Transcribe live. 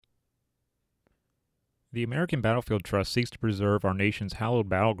The American Battlefield Trust seeks to preserve our nation's hallowed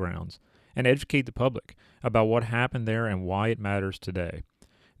battlegrounds and educate the public about what happened there and why it matters today.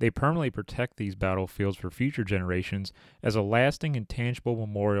 They permanently protect these battlefields for future generations as a lasting and tangible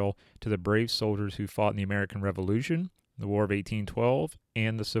memorial to the brave soldiers who fought in the American Revolution, the War of 1812,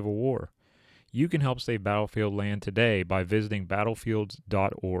 and the Civil War. You can help save battlefield land today by visiting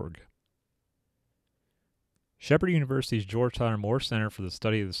battlefields.org. Shepherd University's George Tyler Moore Center for the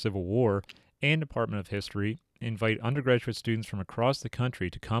Study of the Civil War and Department of History invite undergraduate students from across the country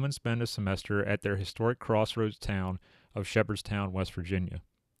to come and spend a semester at their historic crossroads town of Shepherdstown, West Virginia.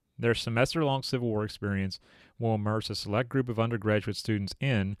 Their semester-long Civil War experience will immerse a select group of undergraduate students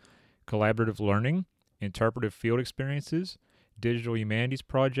in collaborative learning, interpretive field experiences, digital humanities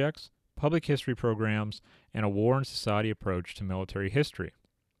projects, public history programs, and a war and society approach to military history.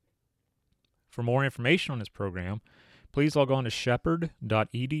 For more information on this program, please log on to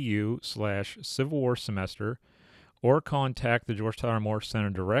shepherd.edu/Civil War semester or contact the George Tyler Moore Center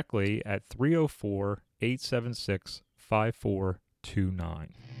directly at 304-876-5429.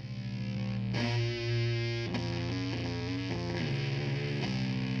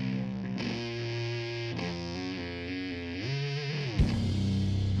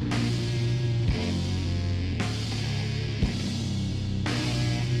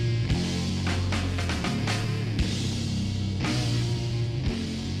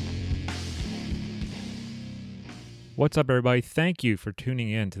 What's up, everybody? Thank you for tuning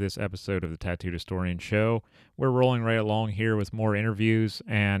in to this episode of the Tattooed Historian Show. We're rolling right along here with more interviews,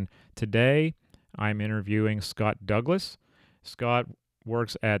 and today I'm interviewing Scott Douglas. Scott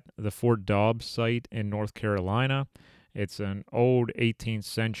works at the Fort Dobbs site in North Carolina. It's an old 18th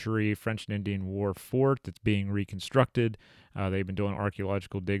century French and Indian War fort that's being reconstructed. They've been doing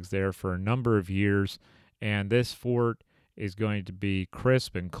archaeological digs there for a number of years, and this fort is going to be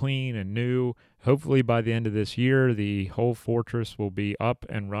crisp and clean and new. Hopefully by the end of this year, the whole fortress will be up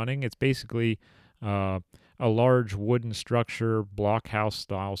and running. It's basically a large wooden structure, blockhouse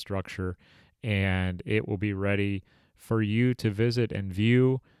style structure, and it will be ready for you to visit and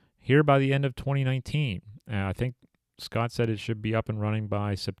view here by the end of 2019. I think Scott said it should be up and running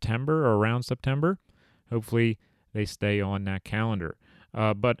by September or around September. Hopefully they stay on that calendar.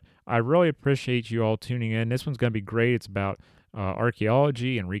 But I really appreciate you all tuning in. This one's going to be great. It's about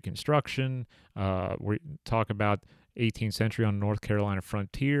archaeology and reconstruction. We talk about 18th century on the North Carolina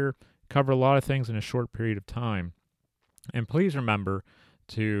frontier, cover a lot of things in a short period of time. And please remember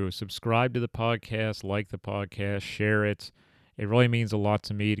to subscribe to the podcast, like the podcast, share it. It really means a lot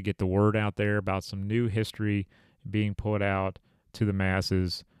to me to get the word out there about some new history being put out to the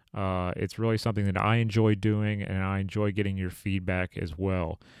masses. It's really something that I enjoy doing, and I enjoy getting your feedback as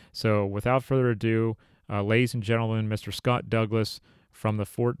well. So without further ado, ladies and gentlemen, Mr. Scott Douglas from the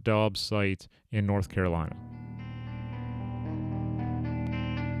Fort Dobbs site in North Carolina.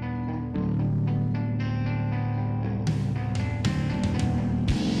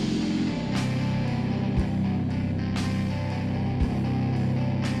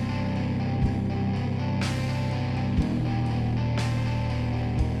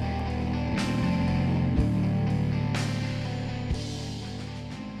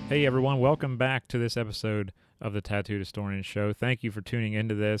 Hey everyone, welcome back to this episode of the Tattooed Historian Show. Thank you for tuning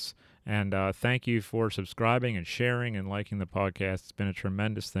into this, and thank you for subscribing and sharing and liking the podcast. It's been a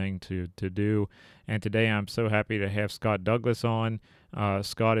tremendous thing to do, and today I'm so happy to have Scott Douglas on.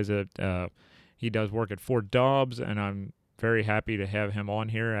 Scott is he does work at Fort Dobbs, and I'm very happy to have him on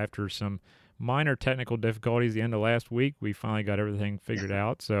here after some minor technical difficulties the end of last week. We finally got everything figured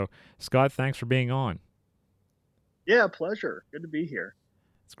out. So, Scott, thanks for being on. Yeah, pleasure. Good to be here.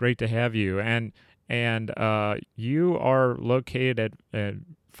 It's great to have you, and you are located at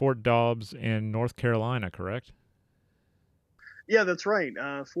Fort Dobbs in North Carolina, correct? Yeah, that's right.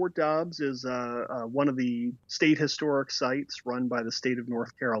 Fort Dobbs is one of the state historic sites run by the state of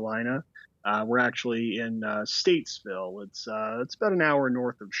North Carolina. We're actually in Statesville. It's about an hour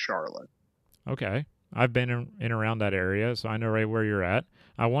north of Charlotte. Okay, I've been in around that area, so I know right where you're at.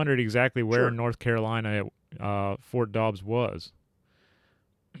 I wondered exactly where in North Carolina Fort Dobbs was.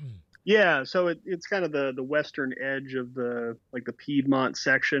 Yeah, so it's kind of the western edge of the Piedmont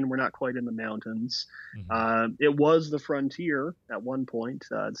section. We're not quite in the mountains. Mm-hmm. It was the frontier at one point.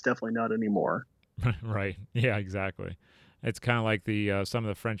 It's definitely not anymore. Right. Yeah, exactly. It's kind of like the some of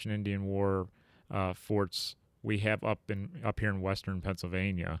the French and Indian War forts we have up here in western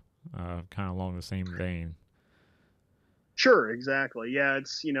Pennsylvania, kind of along the same vein. Sure, exactly. Yeah,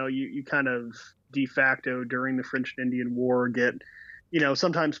 it's you kind of de facto during the French and Indian War get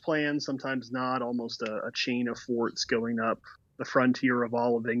sometimes planned, sometimes not, almost a chain of forts going up the frontier of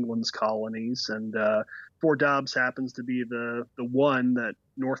all of England's colonies, and Fort Dobbs happens to be the one that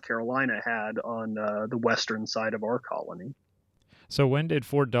North Carolina had on the western side of our colony. So when did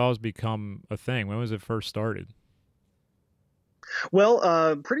Fort Dobbs become a thing? When was it first started?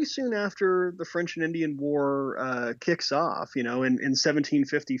 Well, pretty soon after the French and Indian War kicks off, in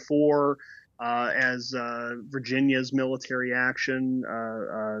 1754, as Virginia's military action,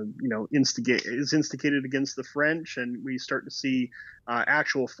 is instigated against the French, and we start to see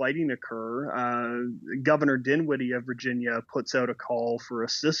actual fighting occur. Governor Dinwiddie of Virginia puts out a call for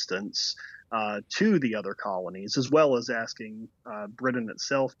assistance to the other colonies, as well as asking Britain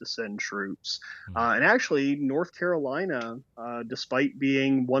itself to send troops. And actually, North Carolina, despite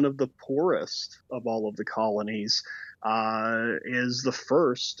being one of the poorest of all of the colonies, is the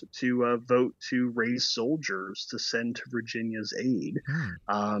first to vote to raise soldiers to send to Virginia's aid.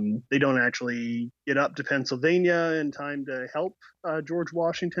 They don't actually get up to Pennsylvania in time to help George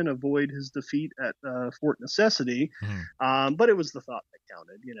Washington avoid his defeat at Fort Necessity, but it was the thought that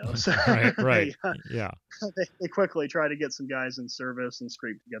counted. So right. Yeah. They quickly try to get some guys in service and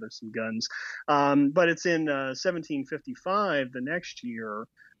scrape together some guns. But it's in 1755, the next year,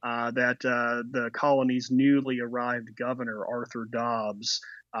 that the colony's newly arrived governor, Arthur Dobbs,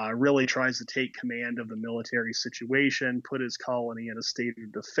 really tries to take command of the military situation, put his colony in a state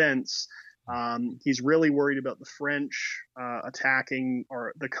of defense. He's really worried about the French attacking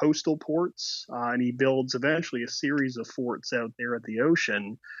the coastal ports, and he builds eventually a series of forts out there at the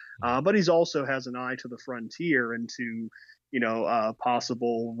ocean. But he's also has an eye to the frontier and to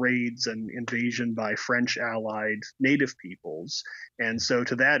possible raids and invasion by French allied native peoples. And so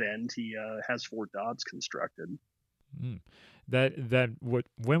to that end, he has Fort Dobbs constructed.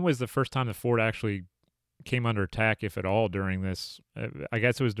 When was the first time the fort actually came under attack, if at all, during this? I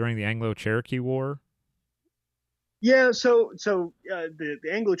guess it was during the Anglo-Cherokee War. Yeah, so the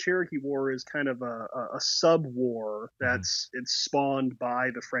Anglo-Cherokee War is kind of a sub-war it's spawned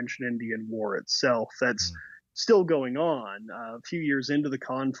by the French and Indian War itself. That's still going on. A few years into the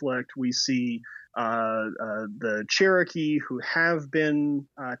conflict, we see the Cherokee, who have been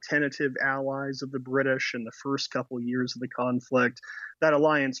tentative allies of the British in the first couple years of the conflict. That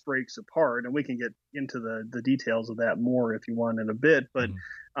alliance breaks apart, and we can get into the details of that more if you want in a bit. But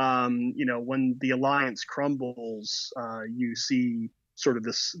when the alliance crumbles, you see sort of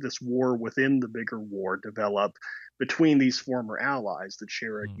this war within the bigger war develop between these former allies, the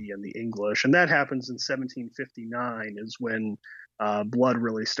Cherokee and the English. And that happens in 1759 is when blood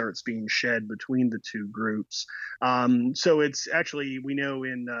really starts being shed between the two groups. So it's actually, we know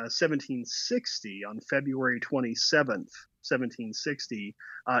in 1760, on February 27th, 1760,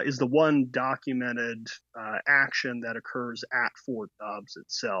 is the one documented action that occurs at Fort Dobbs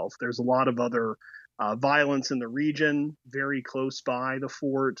itself. There's a lot of other violence in the region, very close by the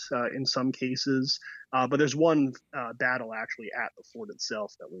fort in some cases. But there's one battle actually at the fort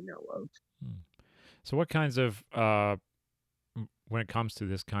itself that we know of. So what kinds of, when it comes to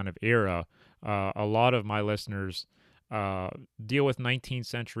this kind of era, a lot of my listeners deal with 19th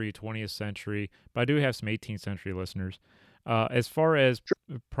century, 20th century, but I do have some 18th century listeners. As far as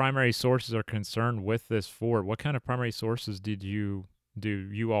primary sources are concerned with this fort, what kind of primary sources do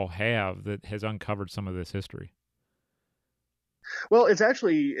you all have that has uncovered some of this history? Well, it's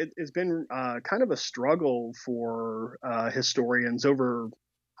been kind of a struggle for historians over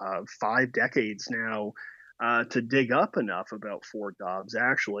 5 decades now to dig up enough about Fort Dobbs.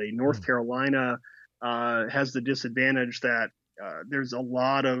 Actually, North Carolina has the disadvantage that there's a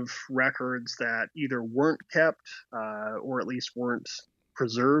lot of records that either weren't kept or at least weren't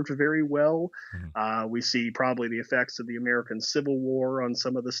preserved very well. We see probably the effects of the American Civil War on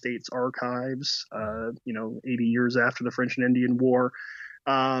some of the state's archives, 80 years after the French and Indian War.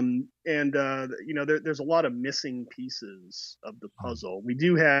 There's a lot of missing pieces of the puzzle. We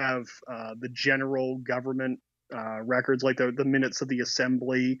do have the general government records, like the minutes of the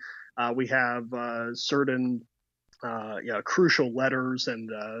assembly. We have certain crucial letters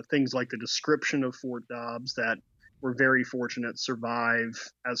and things like the description of Fort Dobbs that were very fortunate survive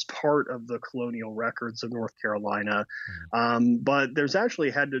as part of the colonial records of North Carolina. But there's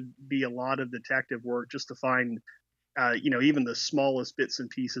actually had to be a lot of detective work just to find even the smallest bits and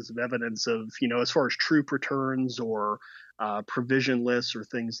pieces of evidence of, as far as troop returns or provision lists or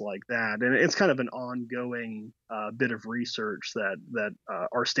things like that. And it's kind of an ongoing bit of research that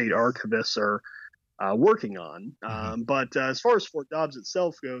our state archivists are working on. But as far as Fort Dobbs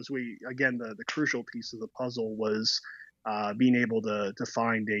itself goes, the crucial piece of the puzzle was being able to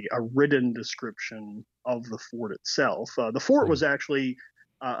find a written description of the fort itself. The fort was actually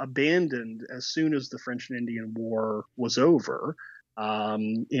abandoned as soon as the French and Indian War was over. After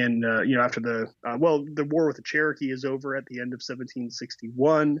the war with the Cherokee is over at the end of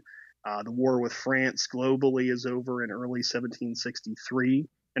 1761. The war with France globally is over in early 1763.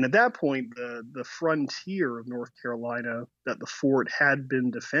 And at that point, the frontier of North Carolina that the fort had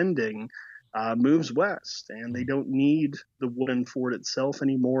been defending moves west, and they don't need the wooden fort itself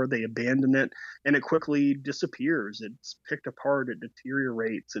anymore. They abandon it, and it quickly disappears. It's picked apart, it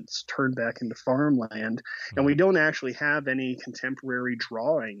deteriorates, it's turned back into farmland, and we don't actually have any contemporary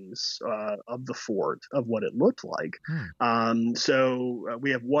drawings of the fort, of what it looked like. So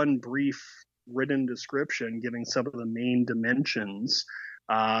we have one brief written description giving some of the main dimensions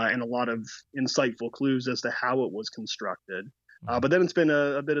and a lot of insightful clues as to how it was constructed. But then it's been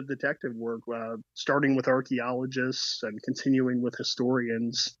a bit of detective work, starting with archaeologists and continuing with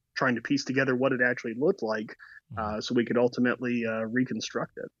historians, trying to piece together what it actually looked like so we could ultimately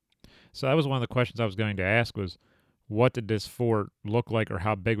reconstruct it. So that was one of the questions I was going to ask was, what did this fort look like, or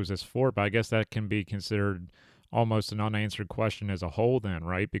how big was this fort? But I guess that can be considered almost an unanswered question as a whole then,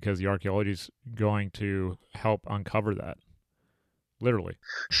 right? Because the archaeology is going to help uncover that. Literally.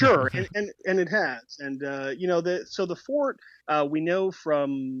 Sure, and it has, and so the fort, we know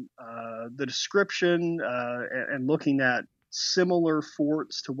from the description and looking at similar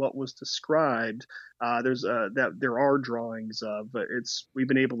forts to what was described. There are drawings of, but we've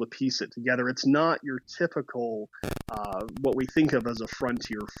been able to piece it together. It's not your typical what we think of as a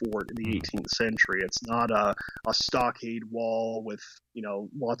frontier fort in the 18th century. It's not a stockade wall with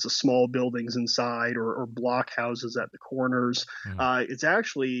lots of small buildings inside or blockhouses at the corners. It's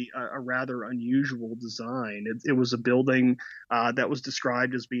actually a rather unusual design. It was a building that was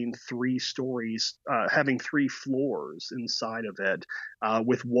described as being 3 stories, having 3 floors inside of it,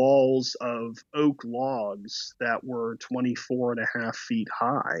 with walls of oak logs that were 24 and a half feet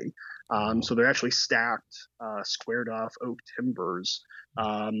high. So they're actually stacked, squared off oak timbers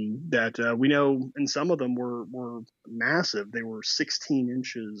that we know, and some of them were massive. They were 16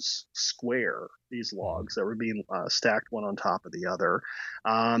 inches square, these logs that were being stacked one on top of the other.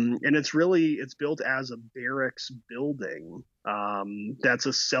 And it's built as a barracks building. That's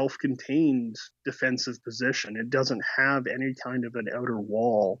a self-contained defensive position. It doesn't have any kind of an outer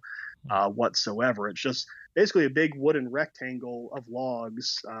wall whatsoever. It's just basically a big wooden rectangle of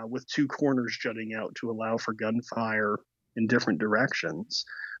logs with 2 corners jutting out to allow for gunfire in different directions.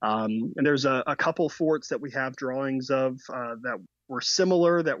 And there's a couple forts that we have drawings of that were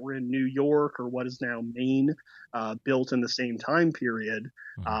similar, that were in New York or what is now Maine, built in the same time period.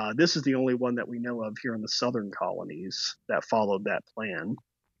 This is the only one that we know of here in the southern colonies that followed that plan.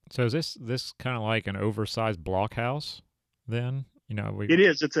 So is this kind of like an oversized blockhouse then? It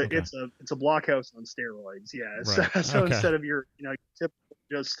is. It's a blockhouse on steroids. Yeah. Right. So instead of your typical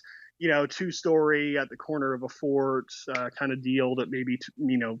just 2-story at the corner of a fort kind of deal that maybe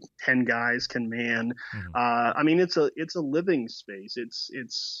 10 guys can man. I mean, it's a living space. It's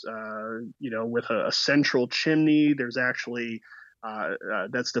with a central chimney. There's actually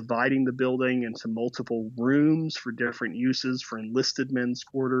that's dividing the building into multiple rooms for different uses, for enlisted men's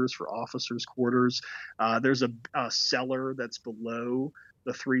quarters, for officers' quarters. There's a cellar that's below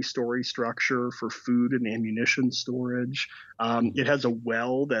the 3-story structure for food and ammunition storage. It has a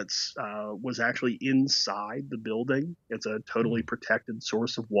well that's was actually inside the building. It's a totally protected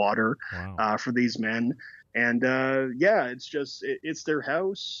source of water for these men. And it's their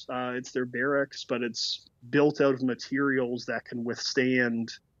house, it's their barracks, but it's built out of materials that can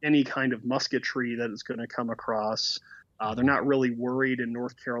withstand any kind of musketry that is going to come across. They're not really worried in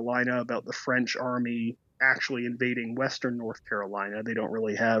North Carolina about the French army actually invading Western North Carolina. They don't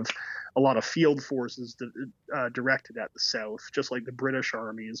really have a lot of field forces directed at the South, just like the British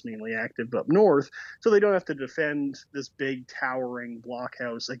Army is mainly active up north. So they don't have to defend this big towering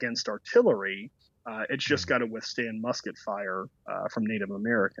blockhouse against artillery. It's just got to withstand musket fire from Native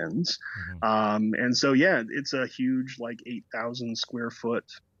Americans. And so, it's a huge, 8,000 square foot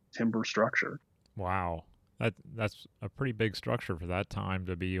timber structure. Wow. That's a pretty big structure for that time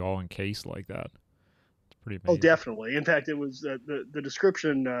to be all encased like that. Pretty amazing. Oh, definitely. In fact, it was the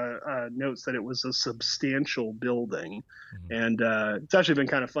description notes that it was a substantial building, and it's actually been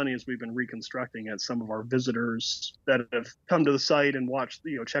kind of funny as we've been reconstructing it. Some of our visitors that have come to the site and watched,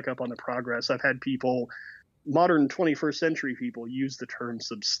 check up on the progress. I've had people, modern 21st century people, use the term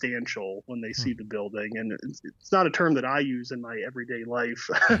substantial when they see the building, and it's not a term that I use in my everyday life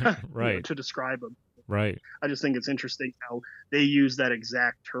right. To describe them. Right. I just think it's interesting how they use that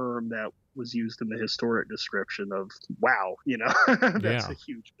exact term that was used in the historic description of, wow, that's a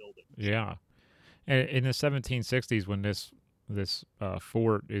huge building. Yeah. And in the 1760s, when this this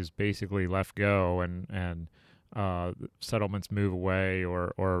fort is basically left go, and settlements move away,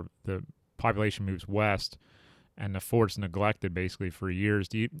 or the population moves west, and the fort's neglected basically for years.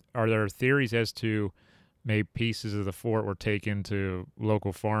 Are there theories as to maybe pieces of the fort were taken to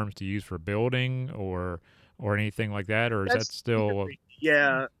local farms to use for building, or anything like that, or is that That's still?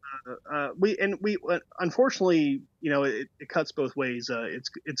 yeah. We unfortunately, it cuts both ways.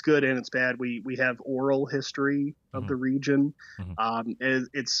 It's good and it's bad. We have oral history of Mhm, the region. mhm,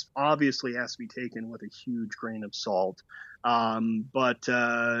 It's obviously has to be taken with a huge grain of salt. But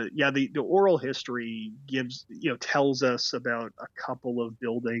yeah, the oral history tells us about a couple of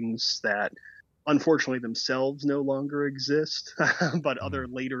buildings that unfortunately themselves no longer exist, but mhm, other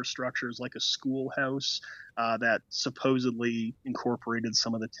later structures like a schoolhouse that supposedly incorporated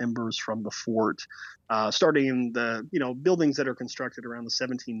some of the timbers from the fort, starting in the buildings that are constructed around the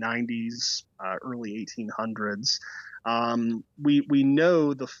 1790s, early 1800s. We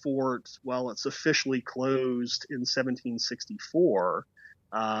know the fort, while it's officially closed in 1764,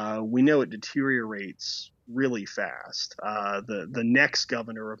 we know it deteriorates really fast. The next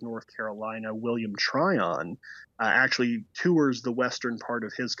governor of North Carolina, William Tryon, actually tours the western part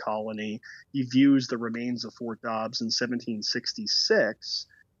of his colony. He views the remains of Fort Dobbs in 1766,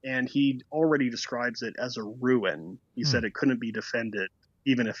 and he already describes it as a ruin. He hmm. said it couldn't be defended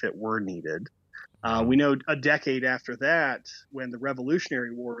even if it were needed. We Wow. know a decade after that, when the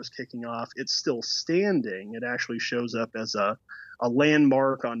Revolutionary War is kicking off, it's still standing. It actually shows up as a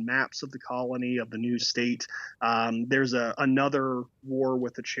landmark on maps of the colony, of the new state. There's another war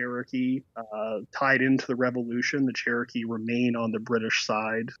with the Cherokee tied into the Revolution. The Cherokee remain on the British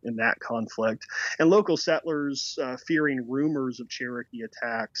side in that conflict. And local settlers, fearing rumors of Cherokee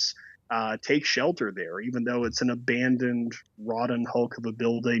attacks, take shelter there, even though it's an abandoned, rotten hulk of a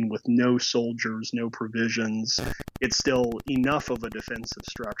building with no soldiers, no provisions. It's still enough of a defensive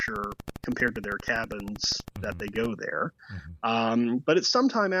structure compared to their cabins that Hmm. they go there. Hmm. But it's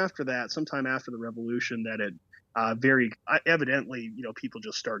sometime after that, sometime after the revolution, that it very evidently, people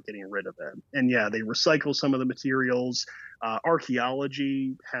just start getting rid of it. And yeah, they recycle some of the materials.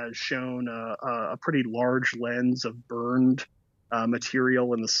 Archaeology has shown a pretty large lens of burned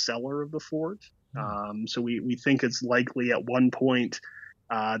material in the cellar of the fort. Hmm. So we think it's likely at one point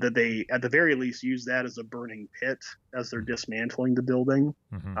that they, at the very least, use that as a burning pit as they're dismantling the building.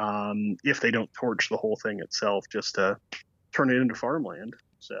 Hmm. If they don't torch the whole thing itself, just to turn it into farmland.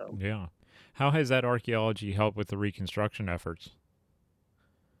 So Yeah. How has that archaeology helped with the reconstruction efforts?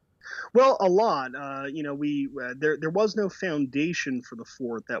 well, a lot. We there was no foundation for the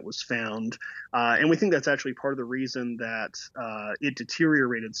fort that was found, and we think that's actually part of the reason that it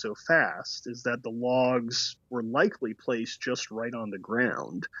deteriorated so fast. Is that the logs were likely placed just right on the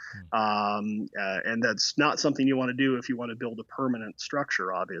ground, Hmm. and that's not something you want to do if you want to build a permanent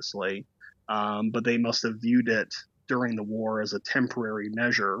structure, obviously. But they must have viewed it during the war as a temporary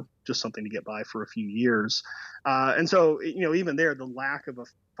measure, just something to get by for a few years. And so, even there,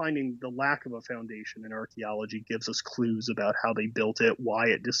 finding the lack of a foundation in archaeology gives us clues about how they built it, why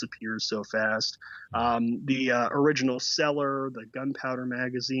it disappears so fast. The original cellar, the gunpowder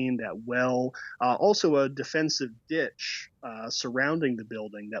magazine, that well, also a defensive ditch surrounding the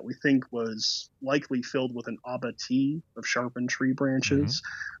building that we think was likely filled with an abattis of sharpened tree Hmm. branches.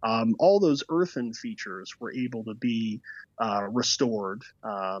 All those earthen features were able to be restored.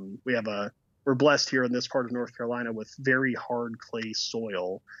 We're blessed here in this part of North Carolina with very hard clay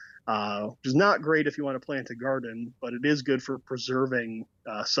soil, which is not great if you want to plant a garden, but it is good for preserving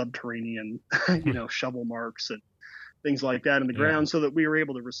subterranean, shovel marks and things like that in the Yeah. ground, so that we were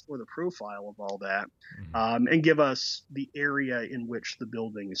able to restore the profile of all that, Hmm. and give us the area in which the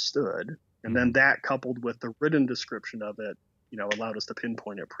building stood. And then Hmm. that, coupled with the written description of it, allowed us to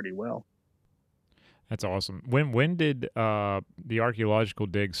pinpoint it pretty well. That's awesome. When did the archaeological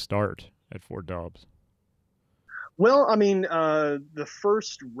digs start at Fort Dobbs? Well, I mean, the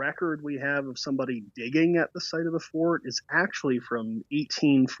first record we have of somebody digging at the site of the fort is actually from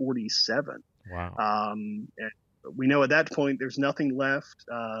 1847. Wow. And we know at that point there's nothing left.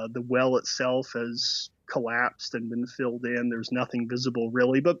 The well itself has collapsed and been filled in. There's nothing visible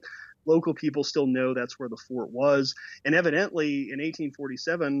really, but local people still know that's where the fort was. And evidently, in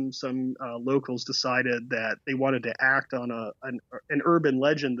 1847, some locals decided that they wanted to act on an urban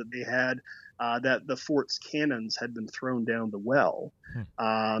legend that they had, that the fort's cannons had been thrown down the well.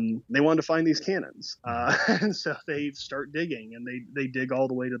 Hmm. They wanted to find these cannons, Hmm. and so they start digging, and they dig all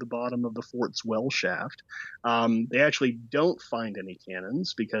the way to the bottom of the fort's well shaft. They actually don't find any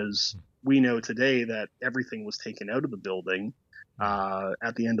cannons because we know today that everything was taken out of the building.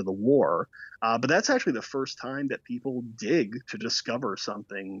 at the end of the war. But that's actually the first time that people dig to discover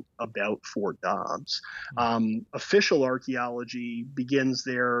something about Fort Dobbs. Official archaeology begins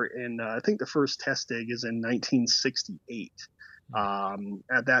there I think the first test dig is in 1968.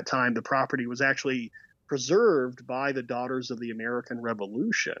 At that time, the property was actually preserved by the Daughters of the American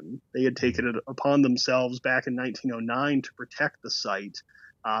Revolution. They had taken it upon themselves back in 1909 to protect the site,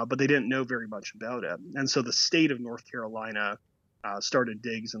 but they didn't know very much about it. And so the state of North Carolina started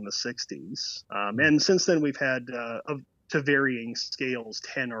digs in the 60s. And since then, we've had, to varying scales,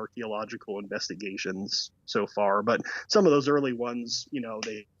 10 archaeological investigations so far. But some of those early ones,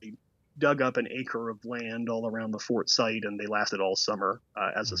 they dug up an acre of land all around the fort site, and they lasted all summer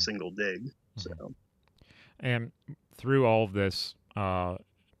as a single dig. So, and through all of this,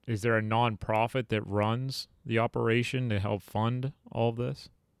 is there a nonprofit that runs the operation to help fund all of this?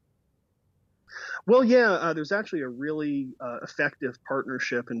 Well, yeah, there's actually a really effective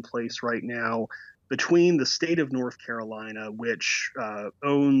partnership in place right now between the state of North Carolina, which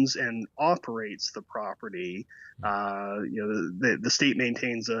owns and operates the property. The state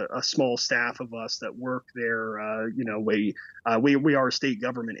maintains a small staff of us that work there. We are a state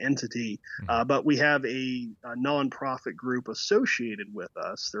government entity, but we have a nonprofit group associated with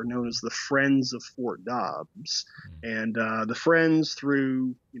us. They're known as the Friends of Fort Dobbs, and the Friends,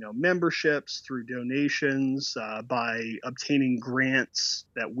 through memberships, through donations, by obtaining grants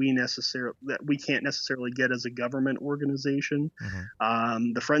that we can't necessarily get as a government organization.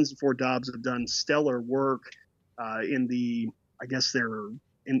 The Friends of Fort Dobbs have done stellar work in their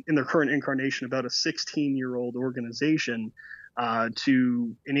current incarnation, about a 16-year-old organization,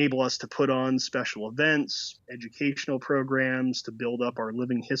 to enable us to put on special events, educational programs, to build up our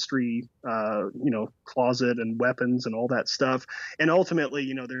living history, closet and weapons and all that stuff. And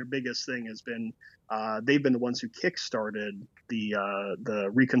ultimately, their biggest thing has been they've been the ones who kickstarted the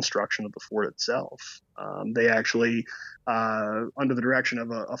reconstruction of the fort itself. They actually, under the direction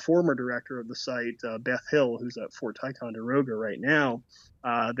of a former director of the site, Beth Hill, who's at Fort Ticonderoga right now,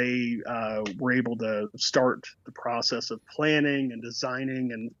 they were able to start the process of planning and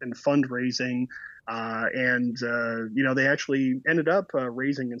designing and fundraising. They actually ended up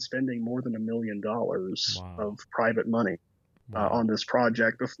raising and spending more than $1 million of private money on this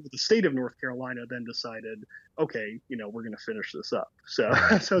project before the state of North Carolina then decided, okay, we're going to finish this up. So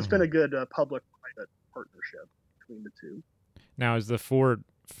it's been a good public-private partnership between the two. Now, is the fort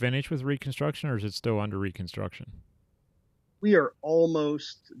finished with reconstruction, or is it still under reconstruction? We are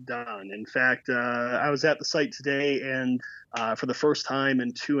almost done. In fact, I was at the site today, and for the first time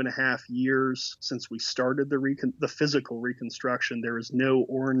in 2.5 years since we started the physical reconstruction, there is no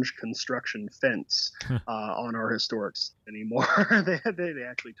orange construction fence on our historic site anymore. they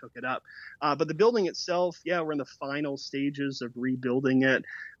actually took it up. But the building itself, we're in the final stages of rebuilding it.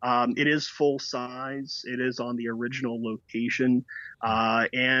 It is full size. It is on the original location.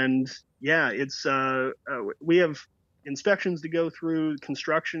 We have inspections to go through.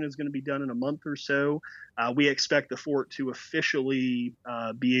 Construction is going to be done in a month or so. We expect the fort to officially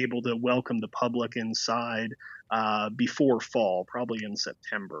be able to welcome the public inside before fall, probably in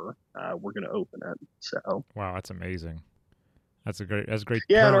September. We're going to open it. So, wow, that's amazing. That's a great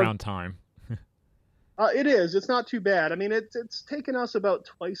turnaround time. It is. It's not too bad. I mean, it's taken us about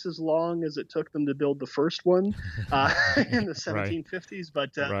twice as long as it took them to build the first one in the 1750s,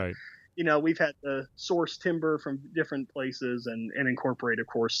 but. Right. We've had to source timber from different places and incorporate, of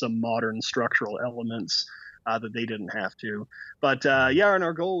course, some modern structural elements that they didn't have to. But and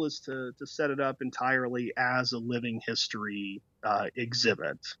our goal is to set it up entirely as a living history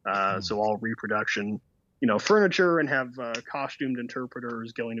exhibit. So all reproduction, furniture, and have costumed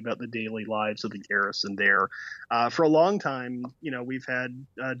interpreters going about the daily lives of the garrison there. For a long time, we've had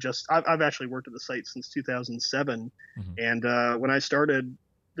I've actually worked at the site since 2007. And when I started,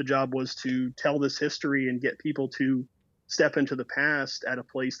 the job was to tell this history and get people to step into the past at a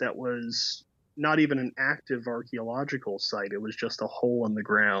place that was not even an active archaeological site. It was just a hole in the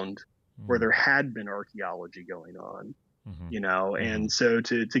ground where there had been archaeology going on, and so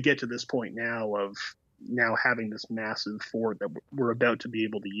to get to this point now of having this massive fort that we're about to be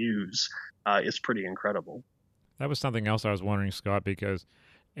able to use is pretty incredible. That was something else I was wondering, Scott, because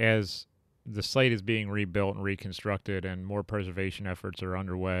as the site is being rebuilt and reconstructed and more preservation efforts are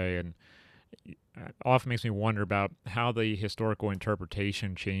underway, and it often makes me wonder about how the historical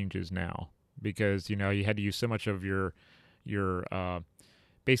interpretation changes now, because you had to use so much of your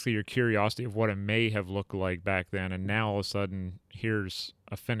basically your curiosity of what it may have looked like back then, and now all of a sudden here's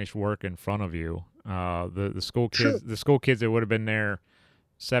a finished work in front of you. The school kids, the school kids that would have been there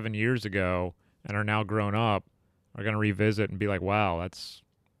 7 years ago and are now grown up, are going to revisit and be like, wow, that's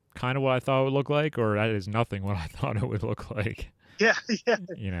kind of what I thought it would look like, or that is nothing what I thought it would look like. Yeah, yeah.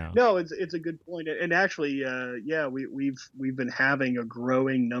 You know? No, it's a good point. And actually, yeah, we've been having a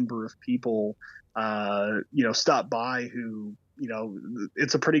growing number of people, stop by who,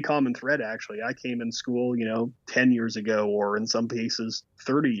 it's a pretty common thread actually. I came in school, 10 years ago, or in some cases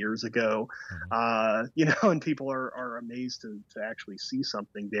 30 years ago, Mm-hmm. and people are amazed to actually see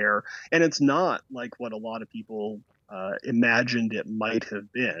something there. And it's not like what a lot of people imagined it might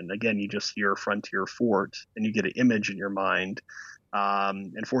have been. Again, you just hear Frontier Fort and you get an image in your mind.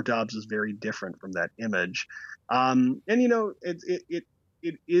 And Fort Dobbs is very different from that image. And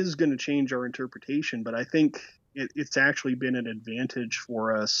it is going to change our interpretation, but I think it's actually been an advantage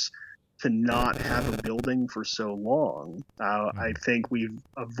for us to not have a building for so long. I think we've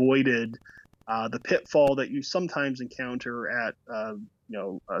avoided the pitfall that you sometimes encounter at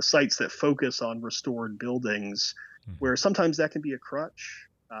sites that focus on restored buildings, where sometimes that can be a crutch.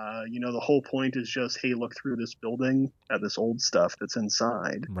 The whole point is just, hey, look through this building at this old stuff that's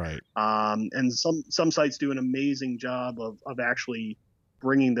inside. Right. And some sites do an amazing job of actually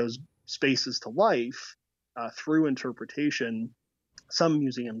bringing those spaces to life through interpretation. Some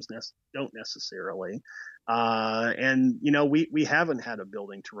museums don't necessarily. And we haven't had a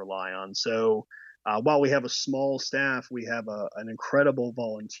building to rely on. So while we have a small staff, we have an incredible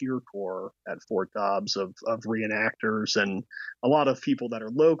volunteer corps at Fort Dobbs of reenactors, and a lot of people that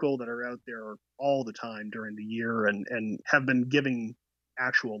are local, that are out there all the time during the year, and have been giving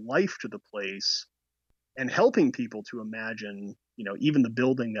actual life to the place and helping people to imagine, even the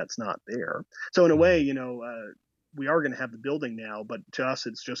building that's not there. So in a way, we are going to have the building now, but to us,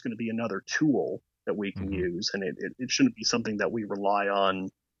 it's just going to be another tool that we can use, and it shouldn't be something that we rely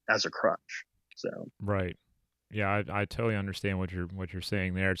on as a crutch. So right. Yeah, I totally understand what you're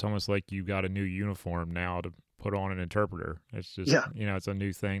saying there. It's almost like you got a new uniform now to put on an interpreter. It's just it's a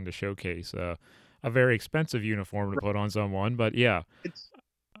new thing to showcase. A very expensive uniform to put on someone, but yeah, it's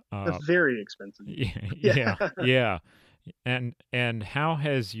very expensive. Yeah. And how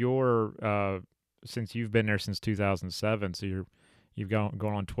has your since you've been there since 2007, so you've gone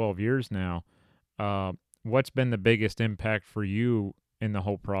on 12 years now. What's been the biggest impact for you in the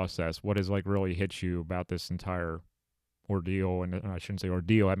whole process? What has really hit you about this entire ordeal? And I shouldn't say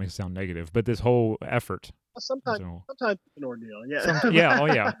ordeal, that makes it sound negative, but this whole effort. Sometimes it's an ordeal. Yeah. Oh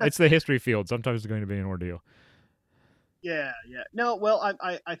yeah. It's the history field. Sometimes it's going to be an ordeal. Yeah. No, well,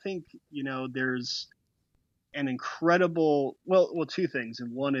 I think, there's an incredible, well, two things.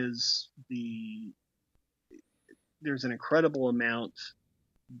 And one is there's an incredible amount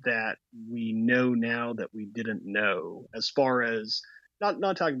that we know now that we didn't know, as far as not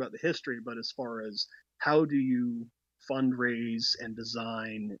talking about the history, but as far as how do you fundraise and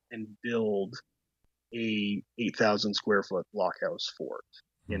design and build a 8,000 square foot blockhouse fort.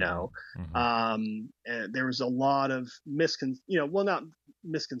 And there was a lot of not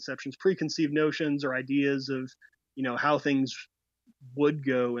misconceptions, preconceived notions or ideas of how things would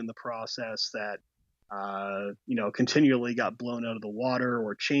go in the process that continually got blown out of the water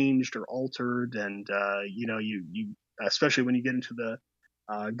or changed or altered. And, you especially when you get into the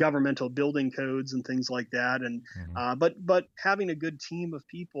governmental building codes and things like that. And, but having a good team of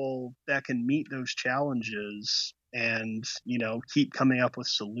people that can meet those challenges and, keep coming up with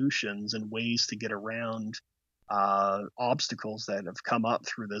solutions and ways to get around obstacles that have come up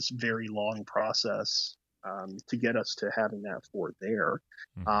through this very long process to get us to having that fort there.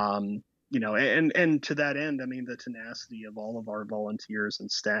 And to that end, I mean, the tenacity of all of our volunteers and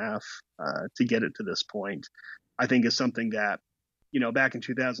staff to get it to this point, I think is something that, back in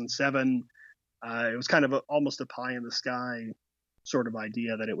 2007, it was kind of almost a pie in the sky sort of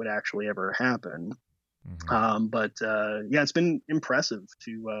idea that it would actually ever happen. But it's been impressive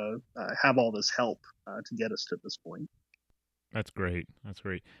to have all this help to get us to this point. That's great.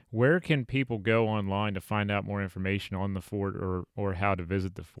 Where can people go online to find out more information on the fort or how to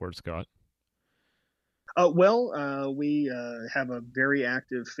visit the fort, Scott? We have a very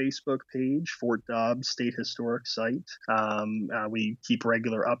active Facebook page, Fort Dobbs State Historic Site. We keep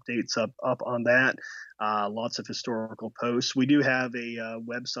regular updates up on that. Lots of historical posts. We do have a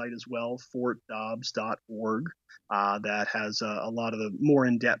website as well, fortdobbs.org, that has a lot of the more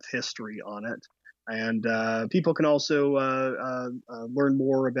in-depth history on it. And people can also learn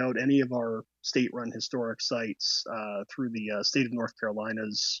more about any of our state-run historic sites through the state of North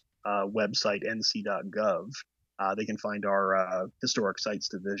Carolina's website, nc.gov. They can find our historic sites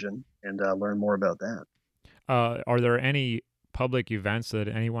division and learn more about that. Are there any public events that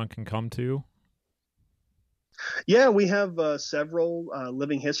anyone can come to? Yeah, we have several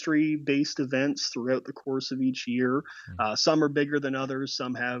living history based events throughout the course of each year. Mm. Some are bigger than others,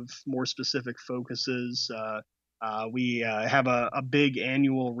 some have more specific focuses. We have a big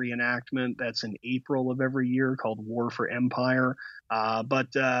annual reenactment that's in April of every year called War for Empire.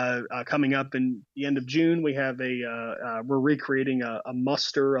 But coming up in the end of June, we have we're recreating a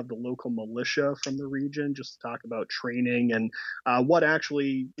muster of the local militia from the region, just to talk about training and what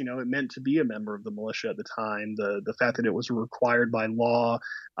actually it meant to be a member of the militia at the time. The fact that it was required by law.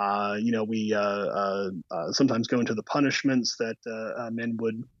 We sometimes go into the punishments that men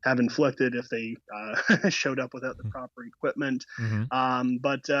would have inflicted if they showed up without the proper equipment. Mm-hmm.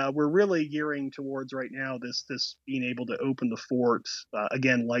 But we're really gearing towards right now this being able to open the fort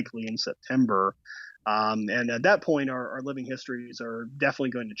again, likely in September. And at that point, our living histories are definitely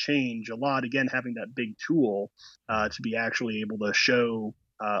going to change a lot. Again, having that big tool to be actually able to show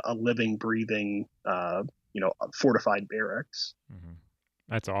a living, breathing, fortified barracks. Mm-hmm.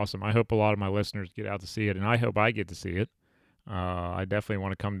 That's awesome. I hope a lot of my listeners get out to see it, and I hope I get to see it. I definitely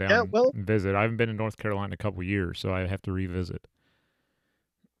want to come down Yeah, well, and visit. I haven't been in North Carolina in a couple years, so I have to revisit.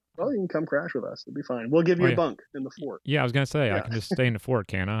 you can come crash with us. It'll be fine. We'll give you Oh a yeah, bunk in the fort. yeah. I was gonna say I Yeah, can just stay in the fort,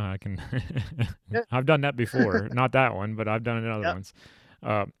 can I? I can. yeah, I've done that before. Not that one, but I've done it in other yeah, ones.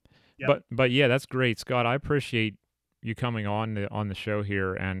 Uh, yeah. but yeah, that's great, Scott. I appreciate you coming on the show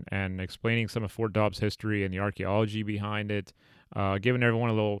here and explaining some of Fort Dobbs history and the archaeology behind it, giving everyone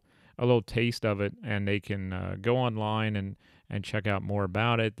a little taste of it, and they can go online and check out more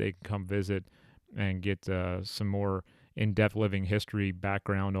about it. They can come visit and get some more in-depth living history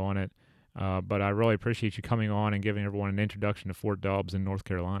background on it. But I really appreciate you coming on and giving everyone an introduction to Fort Dobbs in North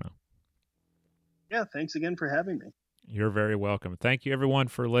Carolina. Yeah, thanks again for having me. You're very welcome. Thank you, everyone,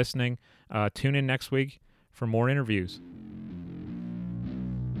 for listening. Tune in next week for more interviews.